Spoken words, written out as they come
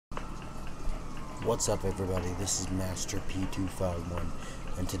What's up everybody, this is Master P251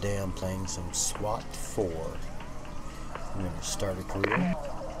 and today I'm playing some SWAT 4. I'm going to start a career,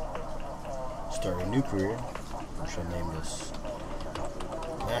 start a new career, which I'll name this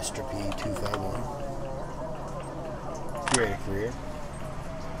Master P251. Create a career.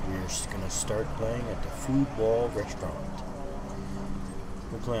 We're just going to start playing at the Food Wall Restaurant.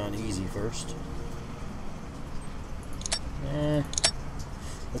 We'll play on easy first.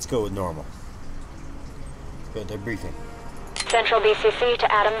 Let's go with normal. Got their briefing. Central BCC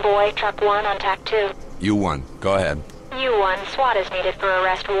to Adam Boy, Truck 1 on TAC 2. U1, go ahead. U1, SWAT is needed for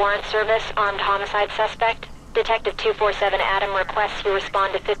arrest warrant service, armed homicide suspect. Detective 247 Adam requests you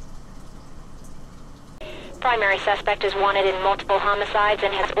respond to Primary suspect is wanted in multiple homicides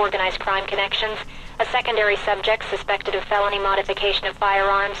and has organized crime connections. A secondary subject suspected of felony modification of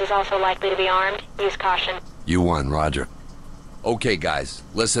firearms is also likely to be armed. Use caution. U1, roger. Okay guys,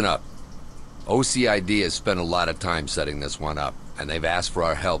 listen up. OCID has spent a lot of time setting this one up, and they've asked for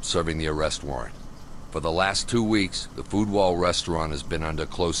our help serving the arrest warrant. For the last 2 weeks, the Food Wall restaurant has been under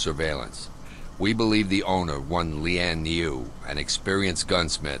close surveillance. We believe the owner, one Leanne Niu, an experienced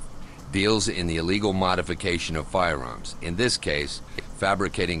gunsmith, deals in the illegal modification of firearms, in this case,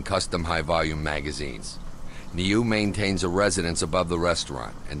 fabricating custom high-volume magazines. Niu maintains a residence above the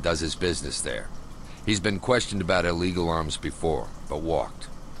restaurant and does his business there. He's been questioned about illegal arms before, but walked.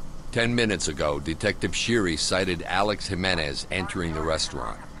 10 minutes ago, Detective Shiri sighted Alex Jimenez entering the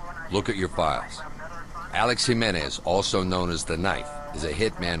restaurant. Look at your files. Alex Jimenez, also known as the Knife, is a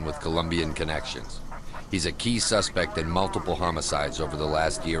hitman with Colombian connections. He's a key suspect in multiple homicides over the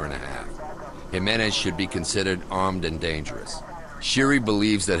last year and a half. Jimenez should be considered armed and dangerous. Shiri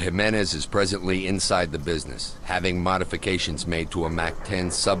believes that Jimenez is presently inside the business, having modifications made to a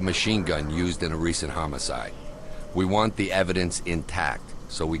MAC-10 submachine gun used in a recent homicide. We want the evidence intact,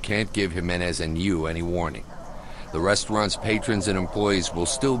 so we can't give Jimenez and you any warning. The restaurant's patrons and employees will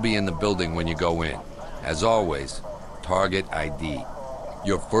still be in the building when you go in. As always, target ID.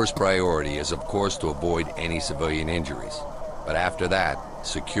 Your first priority is, of course, to avoid any civilian injuries. But after that,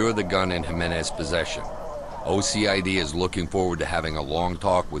 secure the gun in Jimenez's possession. OCID is looking forward to having a long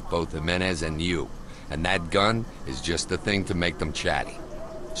talk with both Jimenez and you, and that gun is just the thing to make them chatty.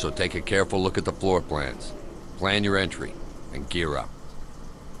 So take a careful look at the floor plans, plan your entry, and gear up.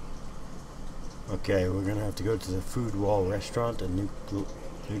 Okay, we're gonna have to go to the Food Wall Restaurant and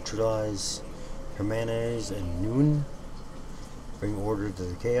neutralize Jimenez and Nguyen. Bring order to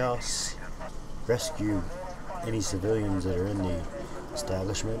the chaos. Rescue any civilians that are in the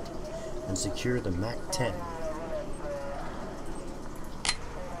establishment. And secure the MAC-10.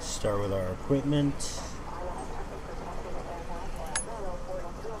 Start with our equipment.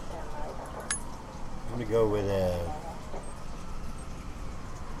 I'm gonna go with a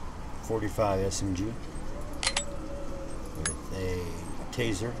 45 SMG with a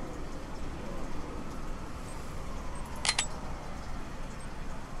taser.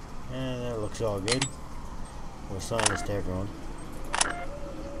 And that looks all good. We'll assign this to everyone.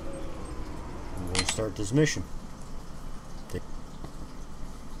 We'll start this mission.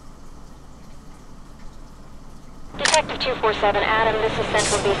 Detective 247 Adam, this is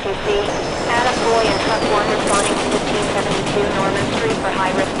Central BCC. Adam Boy and Truck 1 responding to 1572 Norman Street for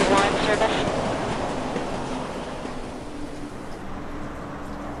high-risk warrant service.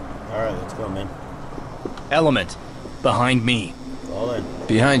 Alright, let's go, man. Element. Behind me. All in.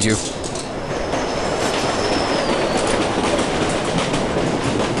 Behind you.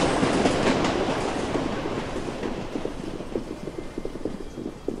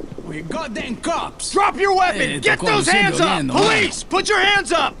 You goddamn cops! Drop your weapon! Get those hands up! Police! Put your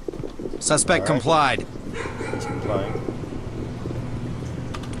hands up! Suspect complied. He's complying.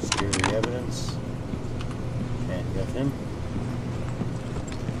 Secure the evidence. Handcuff him.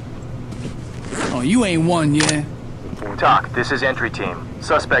 Oh, you ain't one yet. TOC, this is entry team.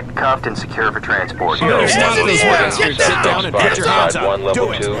 Suspect cuffed and secure for transport. Hands in the air! Get down! Sit down and put your hands up. One level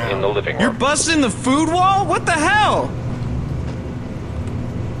Do it. 2 in the living room. You're busting the food wall? What the hell?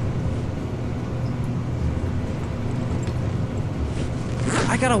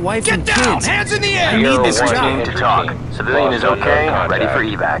 I got a wife and kids. Get down! Hands in the air! I need this Team job. to TOC. Civilian is okay, ready for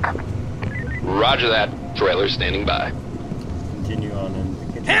evac. Roger that. Trailer standing by. Continue on in the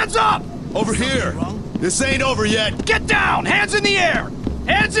kitchen. Hands up! Over here! This ain't over yet! Get down! Hands in the air!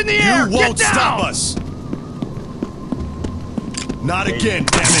 Hands in the air! You won't Get down! stop us! Not again,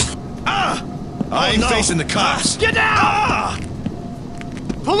 damn it! I ain't facing the cops! Get down!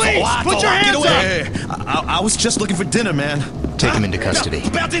 Police! Put your hands up! Hey, I was just looking for dinner, man. Take him into custody.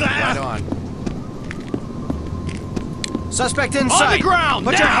 Right on. Suspect inside. On the ground!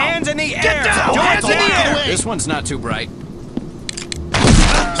 Put now. your hands in the Get air. down! Do Hands This one's not too bright.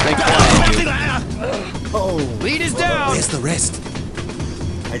 Stay quiet, you. Oh! Lead is down! Where's the rest?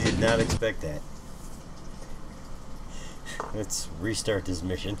 I did not expect that. Let's restart this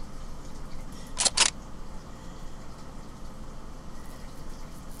mission.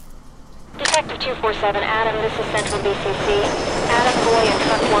 Detective 247, Adam, this is Central BCC. Adam Boy and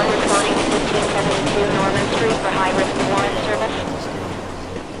Truck 1 responding to 1572 Norman Street for high-risk warrant service.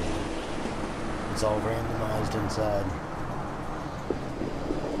 It's all randomized inside.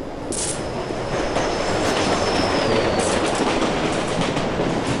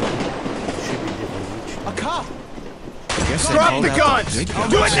 Should be different each. A cop! Drop the guns!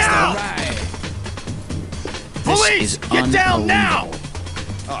 Do it now! Police! Get down now!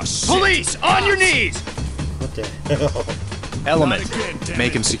 Oh, shit. Police! On your knees! What the hell? Element. Not again, damn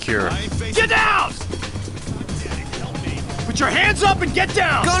Make it. him secure. I ain't facing- Get down! Put your hands up and get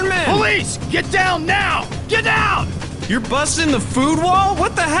down! Gunman! Police! Get down now! Get down! You're busting the food wall?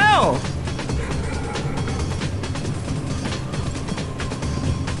 What the hell?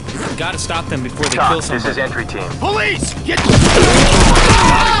 Gotta stop them before they kill TOC, this somebody. is entry team. Police! Get...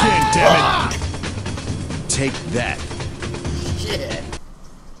 Not again, damn it. Take that. Shit.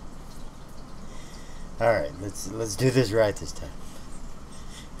 All right, let's do this right this time.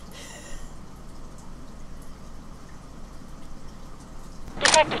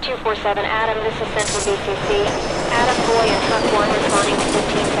 Detective 247, Adam, this is Central BCC. Adam Boy and Truck 1 responding to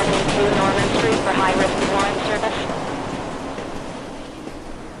 1572 Norman Street for high-risk warrant service.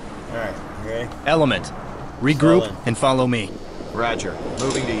 All right, you ready? Element. Regroup Solid. and follow me. Roger.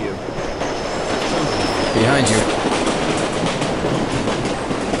 Moving to you. Behind you.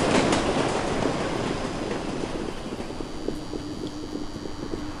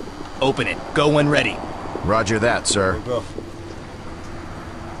 Open it. Go when ready. Roger that, sir. Here we go.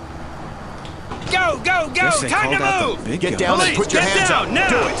 Go, go, go! Guess they Time to called out move! the big Get guy. down and Police, put your get hands down up. now!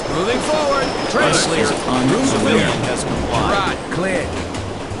 Do it. Moving forward! Trailer Clear. Room civilian has complied. Rod, clear.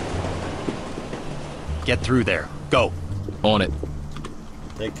 Get through there. Go. On it.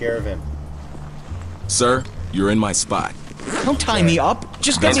 Take care of him. Sir, you're in my spot. Don't tie me up.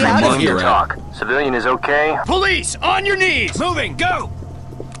 Just get me That's out my of mom. here. TOC, civilian is okay. Police, on your knees! Moving, go!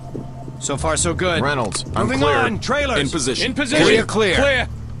 So far, so good. Reynolds, I'm Moving clear. on, trailers! In position. In position! Clear. Clear!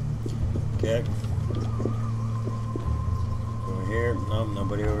 Okay. Over here. No,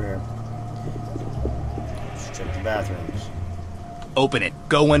 nobody over here. Let's check the bathrooms. Open it.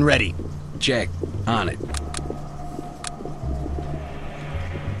 Go when ready. Check. On it.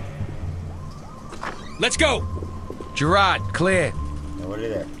 Let's go! Gerard, clear. Nobody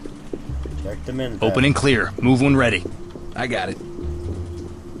there. Check them in. Open and clear. Move when ready. I got it.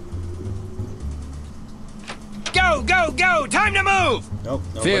 Go, go, go! Time to move! Nope.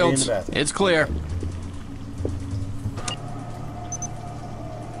 Nobody in Fields, the bathroom. it's clear.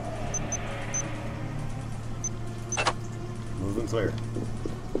 Moving clear.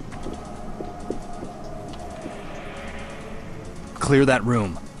 Clear that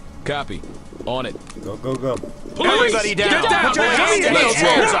room. Copy. On it. Go, go, go. Everybody down. Get down! Put your hands in the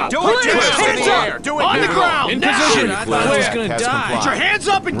Hands air. up! Do Put it. your Hands hands in the up! air. Do it On the now. ground! In now! position. I thought I was Clear. gonna Has die. Put your hands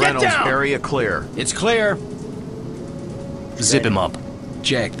up and Reynolds, get down! area clear. It's clear. Zip him up.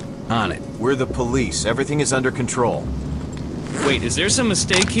 Checked. On it. We're the police. Everything is under control. Wait, is there some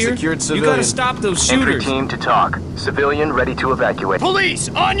mistake here? Secured You civilian. gotta stop those Entry shooters. team to TOC. Civilian ready to evacuate. Police,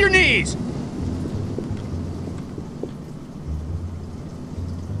 on your knees!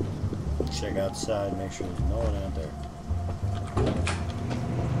 Check outside. Make sure there's no one out there.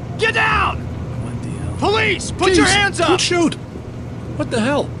 Get down! What the hell? Police, put your hands up! shoot. What the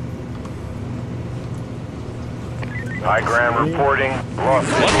hell? High ground reporting. Lost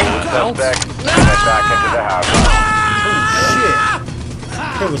suspect. Get back into the house.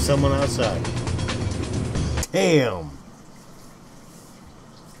 There was someone outside. Damn.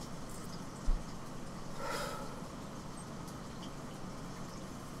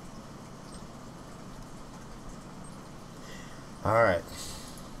 All right.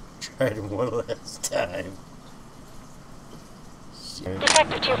 Try it one last time.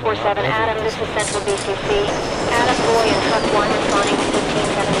 Detective 247, Adam, this is Central BCC. Adam Boy and Truck 1 responding to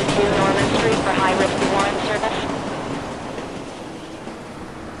 1572 Norman Street for high-risk warrant service.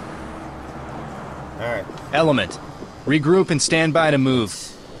 All right. Element. Regroup and stand by to move.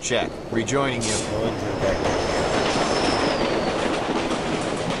 Check. Rejoining you. Go into the back.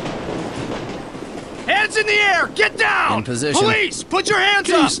 Hands in the air! Get down! In position. Police, put your hands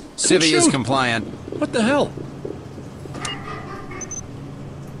up! Civvy is compliant. What the hell?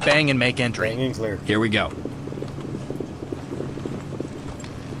 Bang and make entry. Bang and clear. Here we go.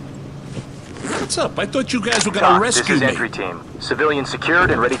 What's up? I thought you guys were gonna Talk, rescue this is me. entry team. Civilian secured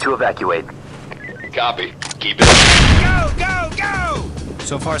and ready to evacuate. Copy. Keep it up. Go, go, go!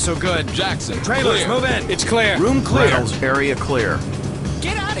 So far, so good. Jackson, Trailers, clear. move in. It's clear. Room clear. Reynolds, area clear.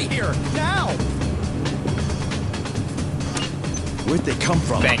 Get out of here, now! Where'd they come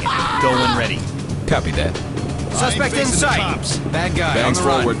from? Bang it. Go when ready. Copy that. Suspect in sight. Bad guy Bangs on the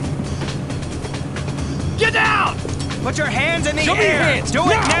run. forward. Get down! Put your hands in the Show me your air. hands. Do it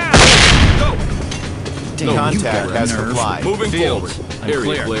Now. now. Go! Contact has complied. Moving Field. forward. I'm Area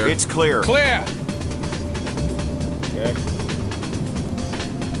clear. clear. It's clear. Clear! Okay.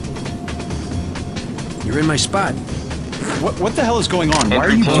 You're in my spot. What the hell is going on? Why are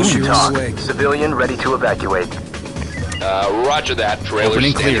Entry you team doing to You're this? on talk. the way. Civilian ready to evacuate. Roger that. Trailer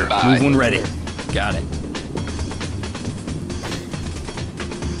Opening standing clear. by. Move when ready. Got it.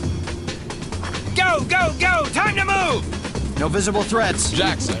 Go, go, go! Time to move! No visible threats.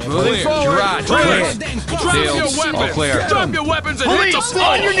 Jackson, Moving clear. forward. Gerard, Clear. Drop your Fields, all weapons. clear. Drop your weapons and hit the Police, floor.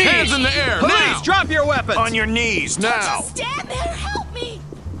 on your knees. Hands in the air. Police, now. drop your weapons. On your knees, now! Stand there, help me!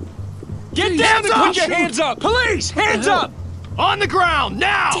 Get down and put your hands up! Police, hands up! On the ground,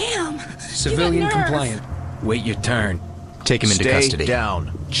 now! Damn! Civilian compliant. Wait your turn. Take him into Stay custody.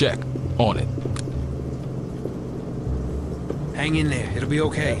 down. Check. On it. Hang in there. It'll be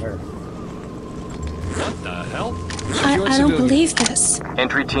okay. What the hell? I don't civilian. believe this.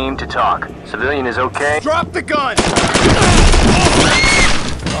 Entry team to talk. Civilian is okay. Drop the gun!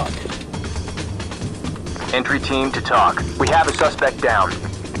 Entry team to talk. We have a suspect down.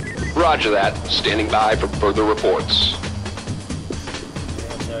 Roger that. Standing by for further reports.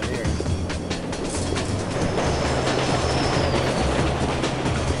 It's out here.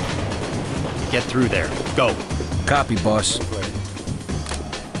 Get through there. Go. Copy, boss.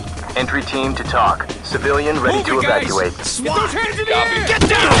 Entry team to talk. Civilian ready to evacuate. Get those hands in the Copy. air! Get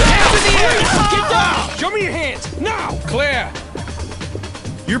down! Hands in the air! Get down! Show me your hands! Now! Clear!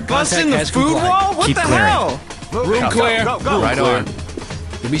 You're busting the has food complied. wall? What Keep the clearing. hell? Room clear. Go, go. Right on.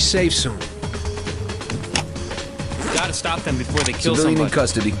 You'll be safe soon. Gotta stop them before they kill Civilian in somebody.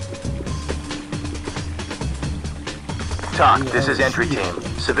 custody. Talk. This is entry team.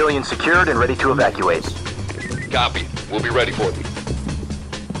 Civilian secured and ready to evacuate. Copy. We'll be ready for them.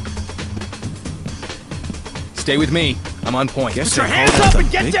 Stay with me. I'm on point. Put your hands up and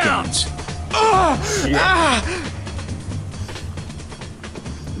get down!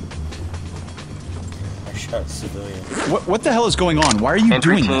 I shot a civilian. What the hell is going on? Why are you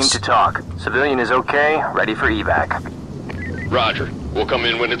Entry doing team this? to talk. Civilian is okay. Ready for evac. Roger. We'll come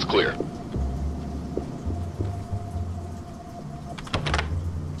in when it's clear.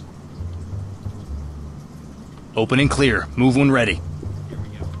 Open and clear. Move when ready.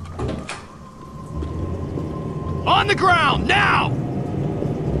 On the ground, now!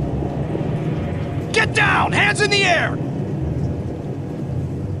 Get down! Hands in the air!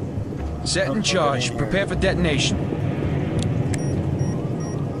 Set in charge. Prepare for detonation.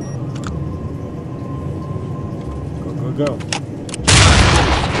 Go, go, go.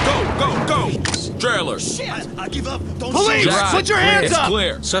 Go, go, go. Trailers. I give up! Don't Police! Jackson, Put your hands it's up!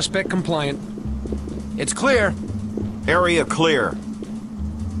 clear. Suspect compliant. It's clear. Area clear.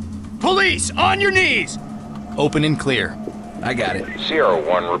 Police! On your knees! Open and clear. I got it. Sierra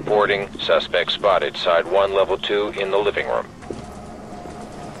 1 reporting. Suspect spotted. Side 1, level 2, in the living room.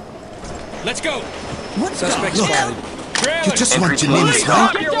 Let's go! Suspect spotted. Trailers! just Entry want to team name to his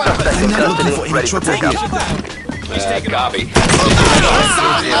talk. Drop your weapons! Suspect in I'm not looking custody. for any Ready for trouble pickup. Copy.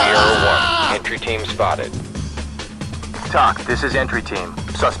 Sierra 1. Entry team spotted. Talk. This is entry team.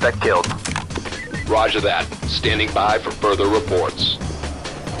 Suspect killed. Roger that. Standing by for further reports.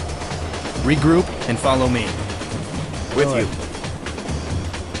 Regroup and follow me. With you.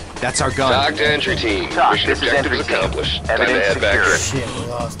 That's our gun. Talk to entry team. Talk. Mission This is objectives entry team. accomplished. Time to Evidence head back here. secured. Shit, we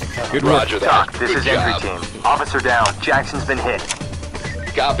lost a cop. Good work. Roger that. Talk. This Good is job. entry team. Officer down. Jackson's been hit.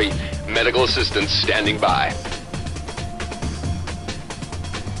 Copy. Medical assistance standing by.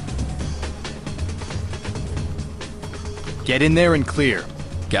 Get in there and clear.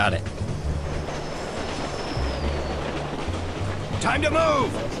 Got it. Time to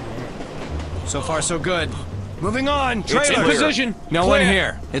move! So far, so good. Moving on! It's Trailer! clear. Position! No Clear. one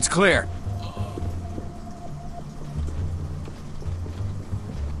here. It's clear.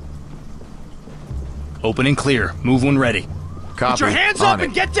 Open and clear. Move when ready. Copy. Put your hands On up it.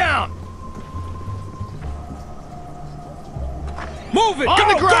 and get down! Move it! On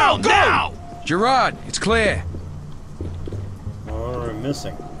the ground, now! Gerard, it's clear. What are we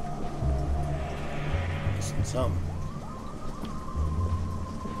missing? Missing something.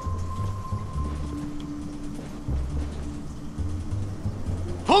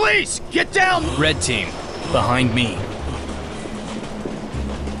 Police! Get down! Red team, behind me.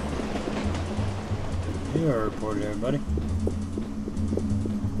 You are reported, everybody.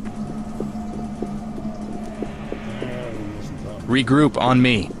 Regroup on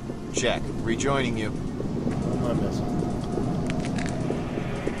me. Check. Rejoining you. What am I missing?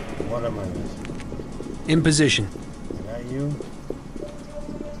 What am I missing? In position. Is that you?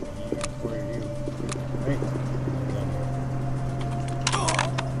 Where are you? Wait.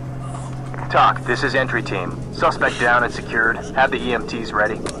 TOC, this is entry team. Suspect down and secured. Have the EMTs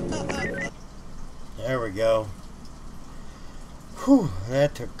ready. There we go. Whew,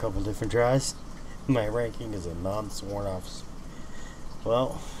 that took a couple different tries. My ranking is a non-sworn officer.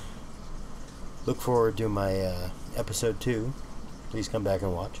 Well, look forward to my episode 2. Please come back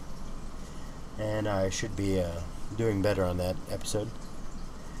and watch. And I should be doing better on that episode.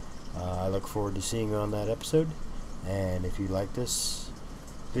 I look forward to seeing you on that episode. And if you like this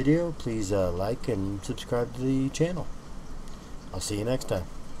video, please like and subscribe to the channel. I'll see you next time.